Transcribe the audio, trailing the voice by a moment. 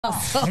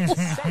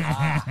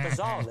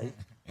Bizarrely,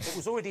 it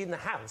was already in the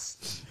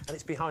house and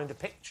it's behind a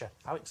picture.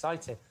 How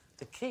exciting.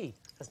 The key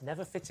has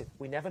never fitted.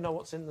 We never know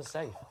what's in the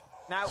safe.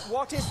 Now,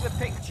 what is the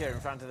picture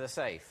in front of the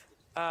safe?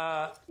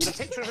 The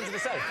picture in front of the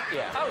safe?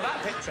 Yeah. Oh,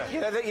 that picture. You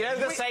know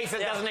the safe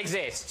that doesn't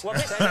exist? Well,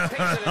 this is the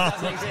picture that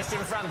doesn't exist in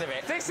front of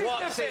it. This is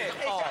the bit.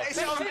 It's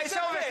obviously a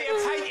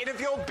painting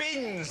of your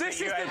bins. This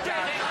is the bit.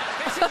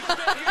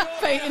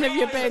 Painting of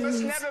your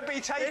bins. Must never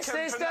be taken This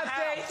is from the the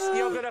house. bit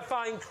you're going to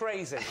find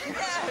crazy.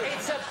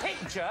 It's a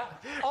picture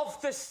of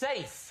the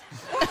safe.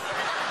 No, it's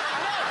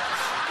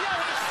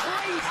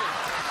crazy.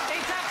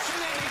 It's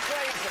absolutely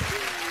crazy.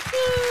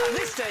 And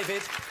this,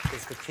 David,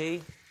 is the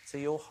key to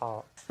your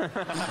heart.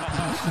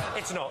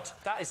 It's not.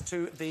 That is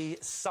to the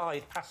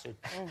side passage.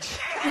 And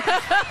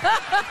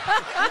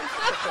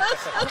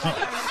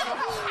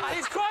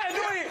it's quite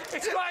annoying.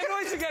 It's quite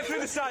annoying to get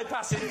through the side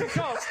passage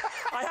because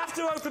I have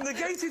to open the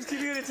gated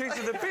community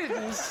to the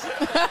bins,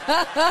 and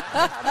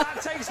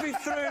that takes me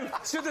through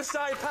to the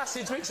side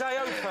passage, which I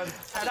open,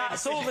 and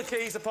that's all the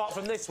keys apart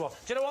from this one.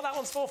 Do you know what that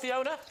one's for,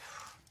 Fiona?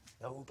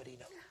 Nobody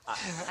knows.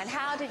 And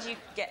how did you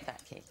get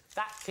that key?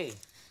 That key.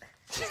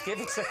 Just give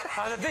it to...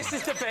 this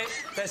is the bit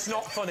that's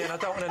not funny, and I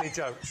don't want any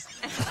jokes.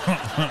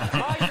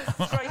 My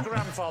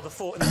great-grandfather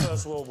fought in the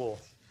First World War,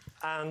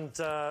 and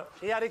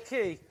he had a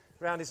key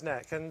round his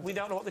neck, and we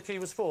don't know what the key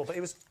was for, but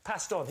it was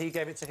passed on. He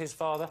gave it to his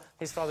father,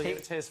 his father gave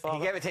it to his father.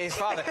 He gave it to his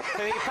father,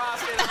 so he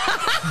passed it... He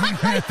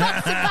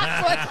passed it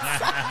backwards.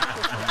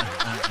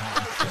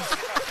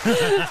 What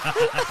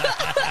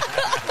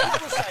I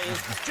will say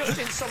is, just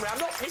in summary, I'm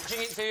not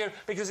pitching it to you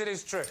because it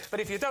is true, but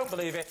if you don't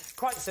believe it,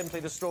 quite simply,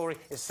 the story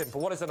is simple.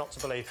 What is there not to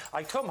believe?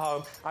 I come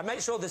home, I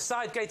make sure the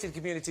side-gated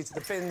community to the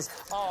bins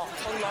are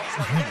unlocked,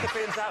 so I can get the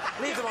bins out,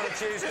 leave them on a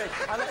Tuesday,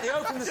 I let you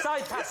open the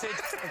side passage,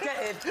 and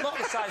get in, lock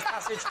the side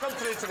passage, come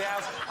through to the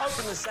house,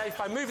 open the safe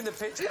by moving the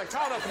picture. I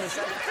can't open the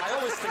safe, I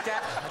always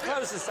forget, I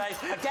close the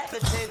safe, I get the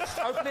tin,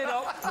 open it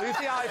up, move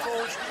the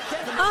eyeballs,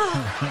 get them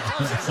in,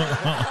 close the safe,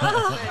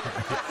 open it,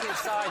 back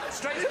inside,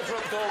 straight to the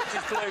front door, which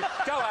is blue,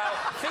 go out,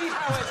 feed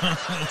Howard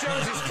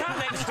Jones's cat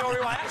next door,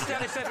 who I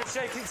accidentally said was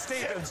Shaking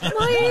Stevens.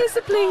 My ears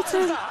are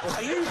bleeding.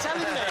 Are you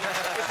telling me?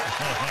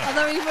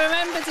 Although he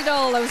remembered it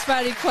all, that was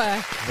very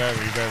quick.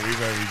 Very, very,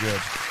 very good.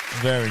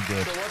 Very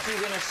good. So what are you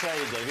going to say,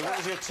 David? What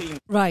was your team?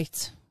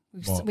 Right.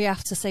 What? We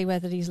have to say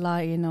whether he's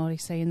lying or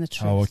he's saying the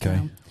truth. Oh, OK.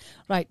 Now.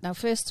 Right, now,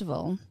 first of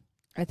all,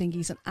 I think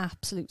he's an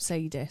absolute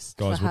sadist.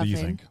 Guys, for what do you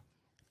having think?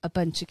 A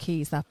bunch of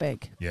keys that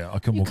big. Yeah, I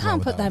can You walk around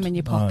can't put without. them in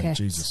your pocket. Oh,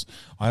 Jesus.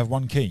 I have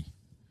one key.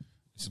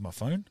 This is my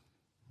phone.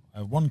 I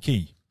have one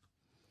key.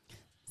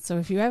 So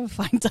if you ever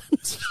find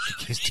out...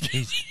 Key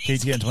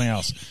to get into my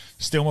house.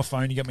 Steal my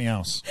phone, you get my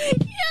house.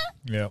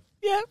 Yeah.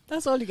 Yeah,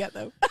 that's all you get,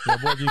 though. Yeah,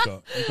 what have you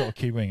got? You've got a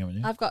key ring, haven't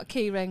you? I've got a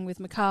key ring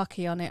with my car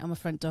key on it and my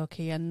front door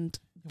key, and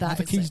What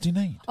other keys do you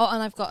need? Oh,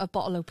 and I've got a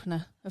bottle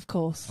opener, of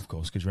course. Of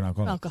course, because you're an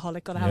alcoholic.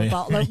 Alcoholic, got to have a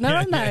bottle opener,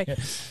 haven't I? Do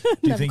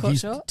you think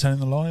he's telling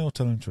a lie or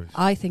telling the truth?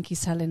 I think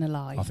he's telling a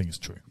lie. I think it's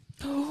true.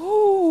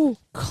 Oh,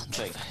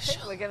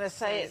 controversial. We're going to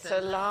say it's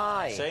a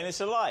lie. Saying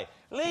it's a lie.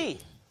 Lee!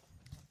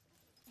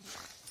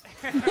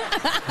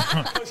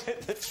 Was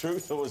it the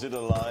truth or was it a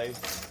lie?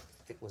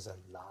 It was a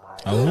lie.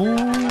 Oh,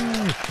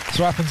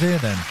 so what happens here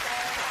then?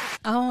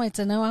 Oh, I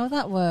don't know how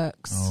that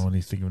works. Oh, what do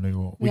you think of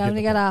what? We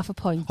only get half a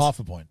point. Half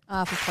a point.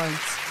 Half a point.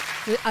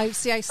 I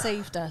see. I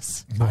saved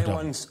us. Well I done.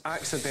 once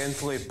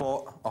accidentally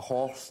bought a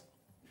horse.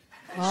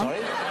 Sorry?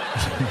 You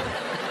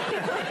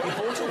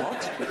bought a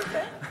what?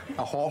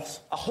 A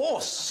horse. A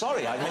horse.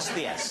 Sorry, I missed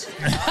the S.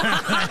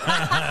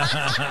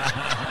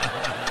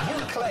 You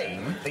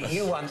claim that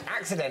you once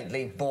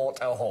accidentally bought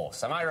a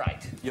horse. Am I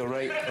right? You're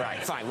right.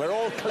 Right, fine. We're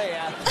all clear.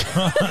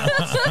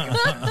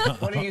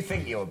 What do you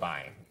think you were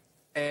buying?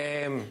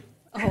 I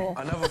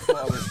never thought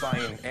I was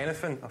buying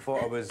anything. I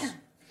thought I was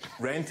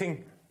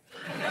renting.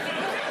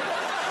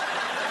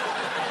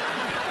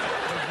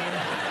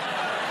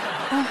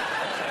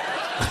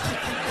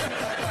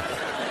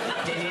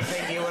 Did you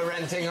think you were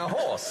renting a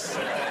horse?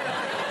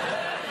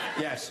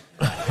 Yes.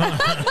 You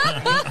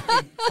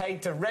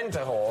paid to rent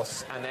a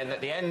horse, and then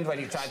at the end, when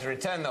you tried to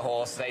return the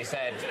horse, they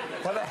said,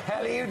 "What the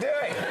hell are you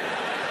doing?"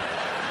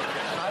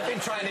 I've been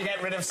trying to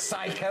get rid of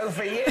Psycho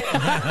for years.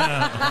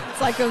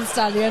 Psycho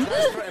Stallion.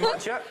 That's pretty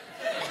much it.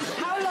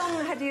 How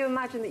long had you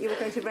imagined that you were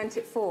going to rent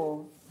it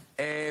for?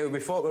 We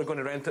thought we were going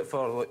to rent it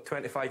for like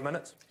 25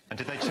 minutes. And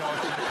did they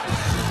charge you?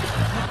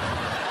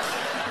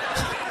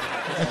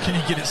 How can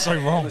you get it so I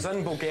wrong? was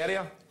in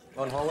Bulgaria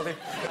on holiday.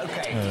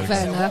 Okay,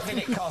 Fair so enough. what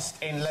did it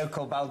cost in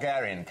local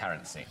Bulgarian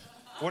currency?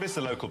 What is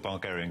the local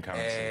Bulgarian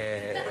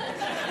currency?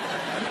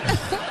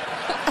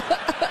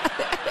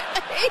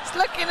 He's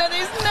looking at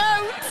his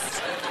notes.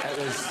 It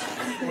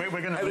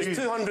was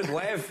 200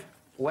 lev.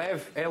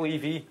 Lev,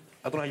 L-E-V.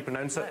 I don't know how you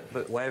pronounce it,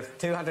 but lev.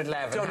 200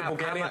 lev. 200 How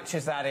Bulgarian. much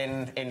is that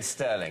in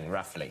sterling,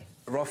 roughly?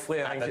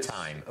 Roughly, I think the it's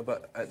time.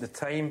 At the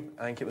time,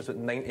 I think it was at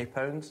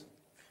 £90.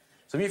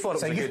 So we thought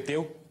it was a good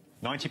deal.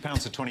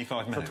 £90 for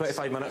 25 minutes. For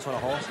 25 minutes on a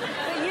horse. But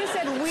you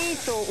said we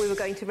thought we were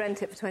going to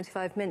rent it for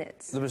 25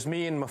 minutes. There was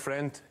me and my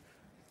friend.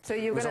 So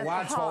you It were was a going to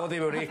lad's holiday.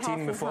 We were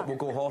 18. We thought we'll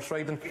go horse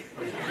riding.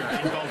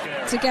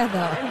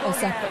 Together or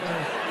separately?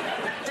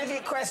 Did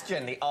you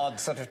question the odd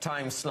sort of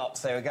time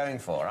slots they were going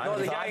for?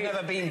 I've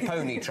never been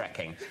pony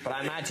trekking, but I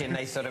imagine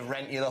they sort of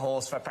rent you the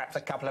horse for perhaps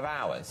a couple of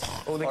hours.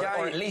 Or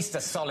at least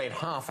a solid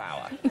half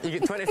hour. You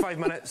get 25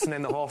 minutes and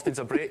then the horse needs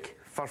a break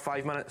for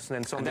 5 minutes and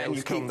then somebody else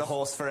you comes. keep the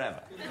horse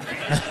forever.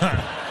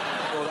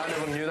 Well, I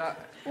never knew that.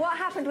 What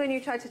happened when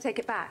you tried to take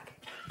it back?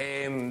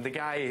 The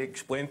guy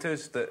explained to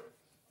us that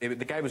the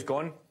guy was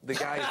gone. The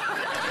guy...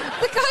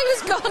 The guy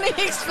was gone,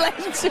 he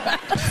explained to us.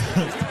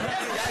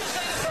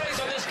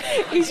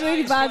 He's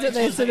really bad at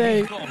this, isn't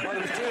he? There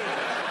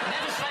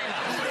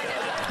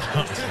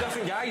was two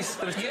different guys.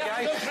 There was two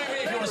guys. Go through me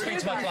if you want to speak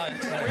to my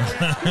client.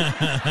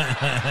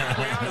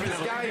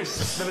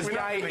 There was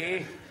guy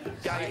A.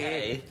 Guy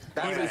A.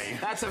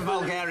 That's a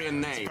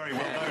Bulgarian name. Very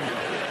well known.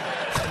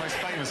 It's the most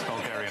famous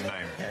Bulgarian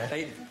name.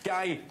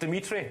 Guy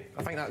Dimitri.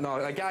 I think that... No,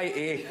 a guy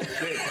A.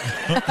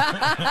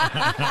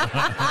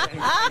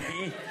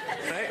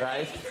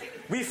 Right.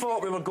 We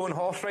thought we were going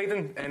horse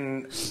riding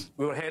and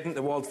we were heading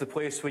towards the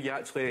place where you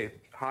actually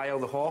hire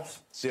the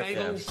horse.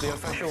 Stables. The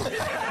official... The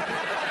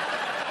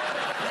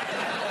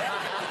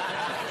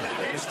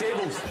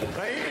stables,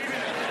 right?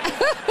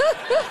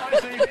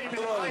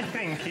 I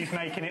think he's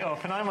making it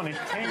up and I'm on his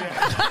team.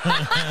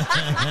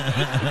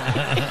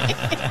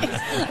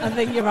 I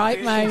think you're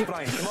right, mate.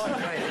 Brian, come on,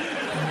 right.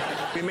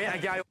 We met a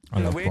guy I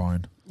love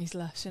Brian. He's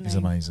lush, isn't He's he?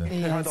 amazing.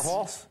 He had a is.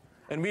 horse.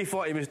 And we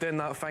thought he was doing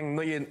that thing,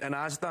 in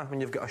Asda,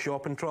 when you've got a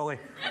shopping trolley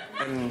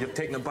and you're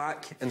taking it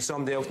back and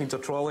somebody else needs a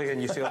trolley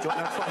and you say, do you want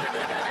this one?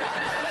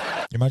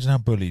 Imagine how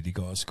bullied he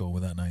got at school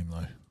with that name,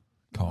 though.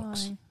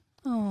 Cox. Why?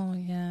 Oh,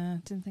 yeah.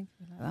 Didn't think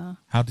of it like that.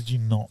 How did you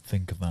not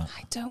think of that?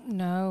 I don't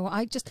know.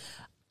 I just...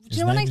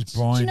 His name is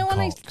Brian Cox. Do you know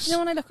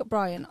when I look at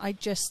Brian, I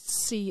just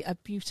see a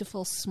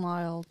beautiful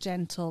smile,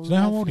 gentle, Do you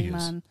know how old lovely he is?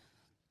 man.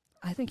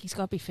 I think he's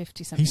got to be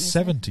 50-something. He's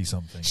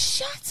 70-something.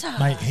 Shut up!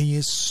 Mate, he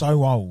is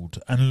so old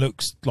and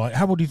looks like...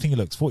 How old do you think he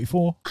looks?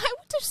 44? I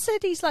would have said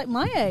he's like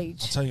my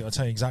age. I'll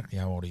tell you exactly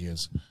how old he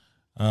is.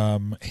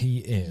 He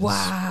is...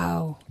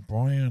 Wow.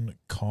 Brian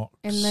Cox.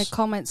 In the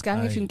comments,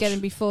 gang, if you can get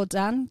him before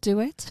Dan, do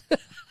it.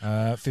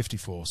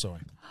 54, sorry.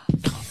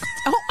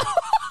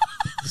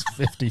 It's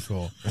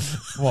 54.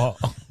 What?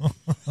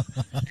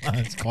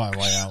 It's quite a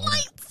way out.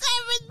 Like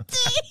 70!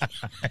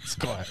 It's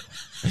quite...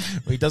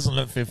 Well, he doesn't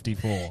look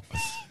 54.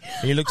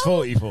 He looks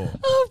 44.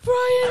 Oh,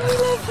 Brian, we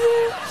love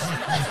you.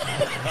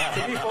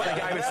 We thought the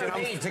guy was saying, I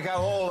don't need to go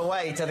all the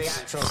way to the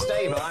actual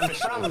stable. I'm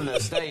from the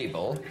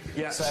stable,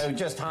 so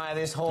just hire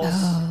this horse.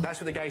 Oh. That's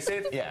what the guy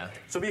said. Yeah.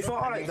 So we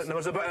thought, all right, there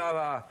was a bit of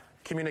a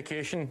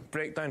communication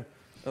breakdown.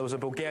 There was a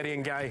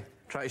Bulgarian guy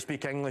trying to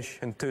speak English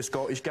and two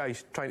Scottish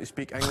guys trying to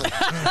speak English. We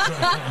thought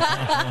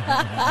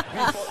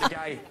the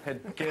guy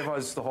gave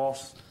us the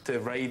horse to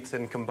ride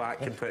and come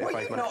back in 25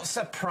 minutes. Were you not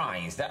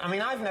surprised that... I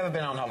mean, I've never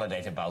been on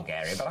holiday to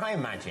Bulgaria, but I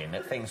imagine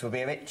that things would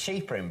be a bit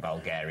cheaper in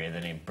Bulgaria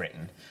than in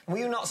Britain. Were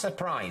you not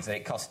surprised that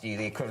it cost you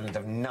the equivalent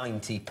of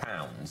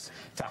 £90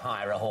 to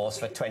hire a horse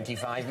for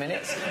 25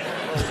 minutes?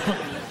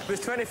 It was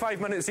 25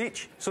 minutes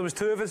each, so it was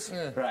two of us.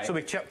 Yeah. Right. So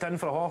we chipped in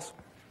for a horse.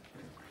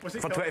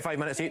 For 25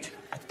 minutes each.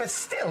 But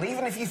still,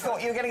 even if you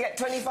thought you were going to get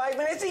 25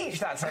 minutes each,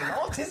 that's a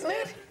lot, isn't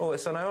it? Oh,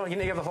 it's an hour. You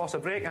need to give the horse a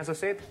break, as I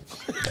said.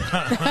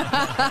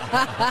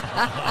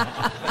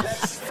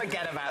 Let's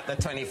forget about the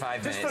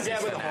 25 minutes. Just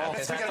forget about the horse.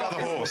 Let's forget about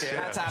the horse.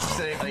 That's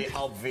absolutely,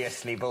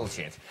 obviously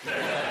bullshit.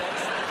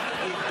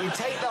 You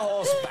take the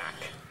horse back.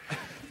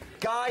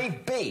 Guy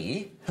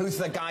B, who's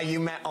the guy you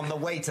met on the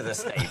way to the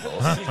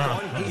stables,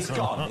 he's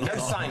gone. No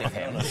sign of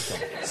him.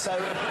 So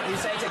you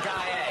say to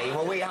Guy A,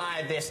 well, we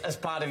hired this as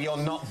part of your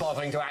not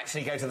bothering to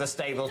actually go to the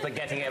stables but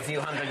getting it a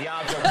few hundred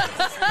yards away.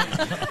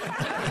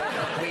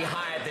 We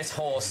hired this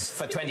horse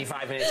for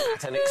 25 minutes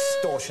at an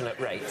extortionate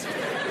rate.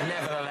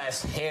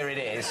 Nevertheless, here it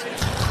is.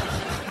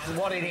 And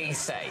what did he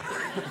say?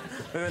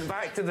 We went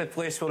back to the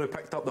place where we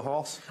picked up the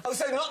horse. Oh,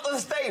 so not to the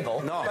stable,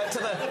 no, but to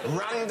the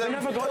random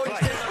never got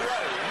point in the road.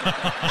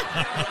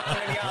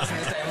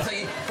 So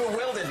you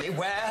bewilderedly,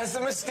 where has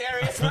the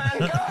mysterious man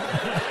gone?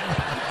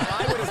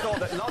 I would have thought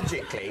that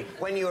logically,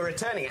 when you were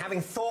returning, having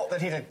thought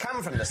that it had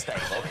come from the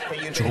stable,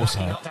 that you'd be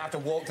lucky not to have to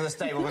walk to the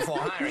stable before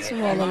hiring it.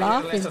 That's all the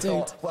laughing, dude.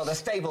 Thought, well, the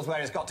stable's where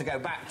it's got to go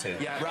back to,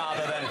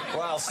 rather than,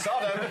 well,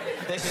 Sodom,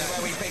 this is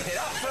where we picked it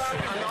up from.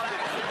 I'm not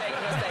actually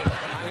taking the stable.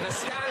 I'm going to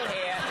stand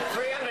here,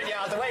 300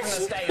 yards away from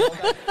the stable,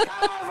 go,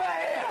 come over here!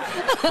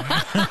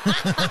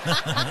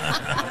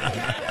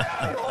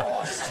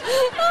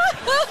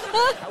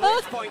 At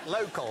which point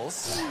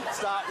locals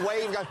start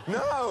waving, go,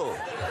 no,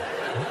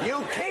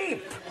 you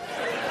keep.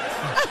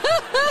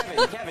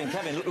 Kevin,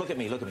 look at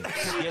me. You're taking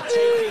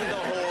the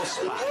horse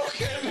back.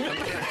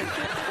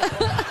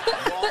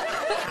 What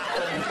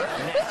happened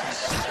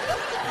next?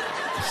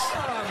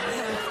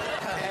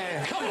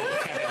 Come on,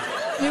 Kevin.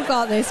 You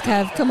got this,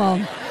 Kev. Come on.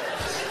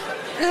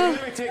 Where are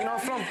we taking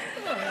off from?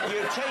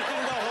 You're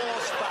taking the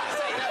horse back.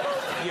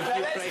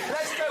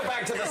 Let's go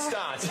back to the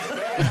start.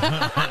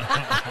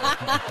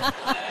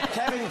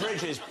 Kevin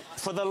Bridges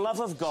for the love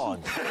of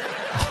God, please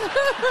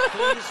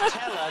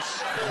tell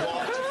us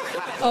what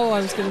happened. Oh,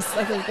 I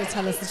thought you were going to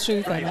tell us the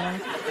truth right now.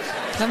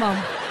 Come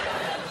on.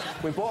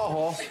 We bought a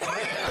horse.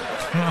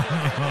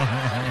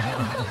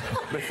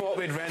 We thought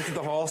we'd rented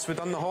the horse. We'd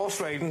done the horse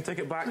riding, took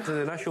it back to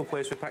the initial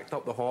place we picked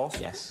up the horse.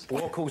 Yes.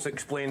 Locals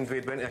explained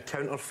we'd went to a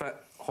counterfeit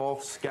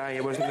horse guy.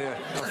 It wasn't the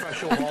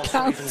official horse.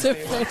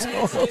 Counterfeit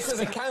horse. This is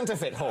a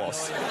counterfeit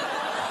horse.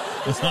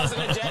 This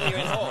wasn't a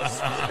genuine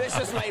horse. This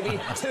was maybe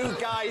two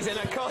guys in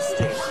a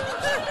costume.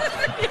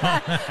 Yeah,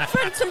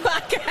 front and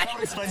back.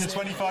 I'll explain the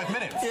 25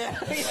 minutes. Yeah.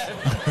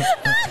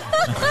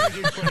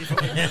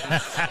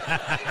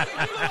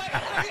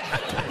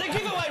 The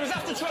giveaway was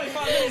after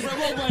 25 minutes, I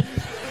won't win.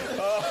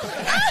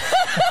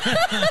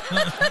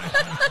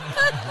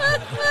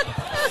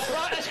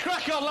 Right, let's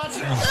crack on, lads.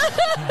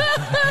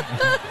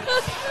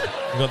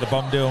 You got the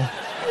bomb deal.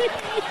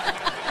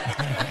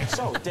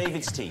 So,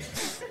 David's team.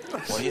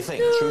 What do you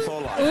think? Truth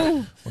or lie? Ooh.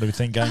 What do we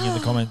think going in the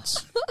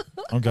comments?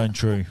 I'm going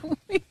true.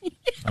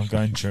 I'm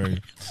going true.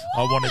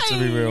 I want it to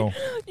be real.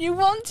 You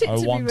want it to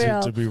be real? I want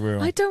it to be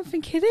real. I don't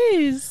think it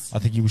is. I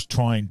think he was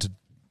trying to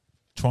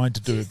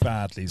do it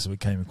badly, so it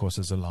came across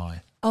as a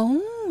lie.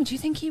 Oh, do you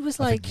think he was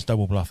I like... think he's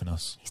double bluffing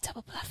us. He's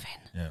double bluffing?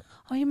 Yeah.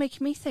 Oh, you're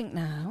making me think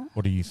now.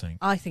 What do you think?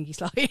 I think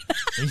he's lying.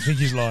 You think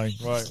he's lying?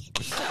 Right.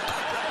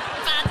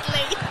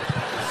 Badly.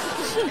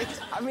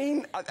 I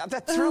mean,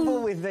 the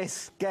trouble with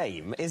this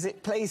game is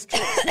it plays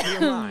tricks with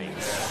your mind.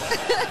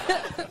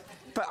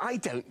 But I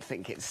don't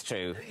think it's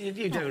true.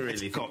 You don't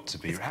really. It's got to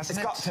be, hasn't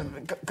it?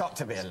 It's got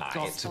to be a lie.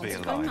 Got to be a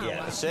lie.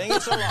 Yeah, saying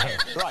it's a lie.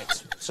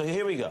 Right, so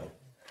here we go.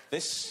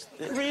 This,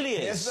 it really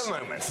is. Here's the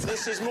moment.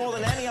 This is more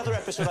than any other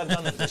episode I've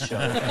done of this show.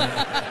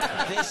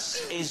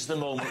 This is the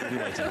moment we've been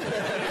waiting for.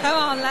 Come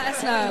on, let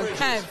us know.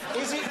 Kev.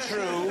 Is it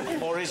true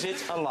or is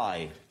it a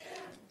lie?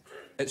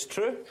 It's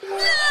true. No!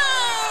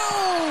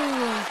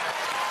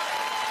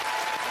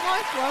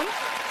 Nice one.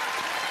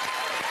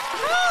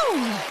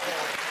 No!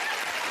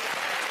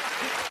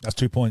 That's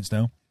 2 points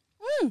now.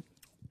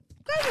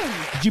 Kevin.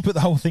 Did you put the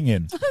whole thing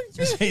in?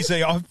 You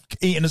say I've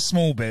eaten a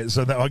small bit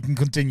so that I can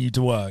continue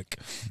to work.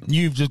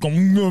 You've just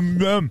gone.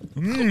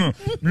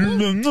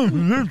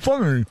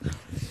 Funny.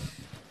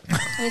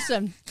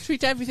 Listen,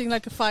 treat everything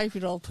like a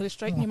 5-year-old. Put it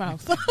straight in your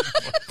mouth.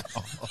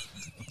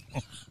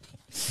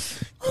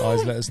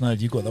 Guys, let us know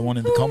if you've got the one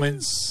in the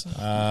comments.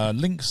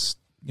 Links,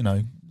 you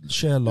know,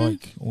 share,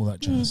 like, all that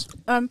jazz.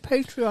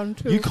 Patreon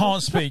too. You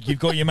can't speak. You've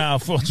got your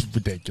mouth. It's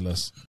ridiculous.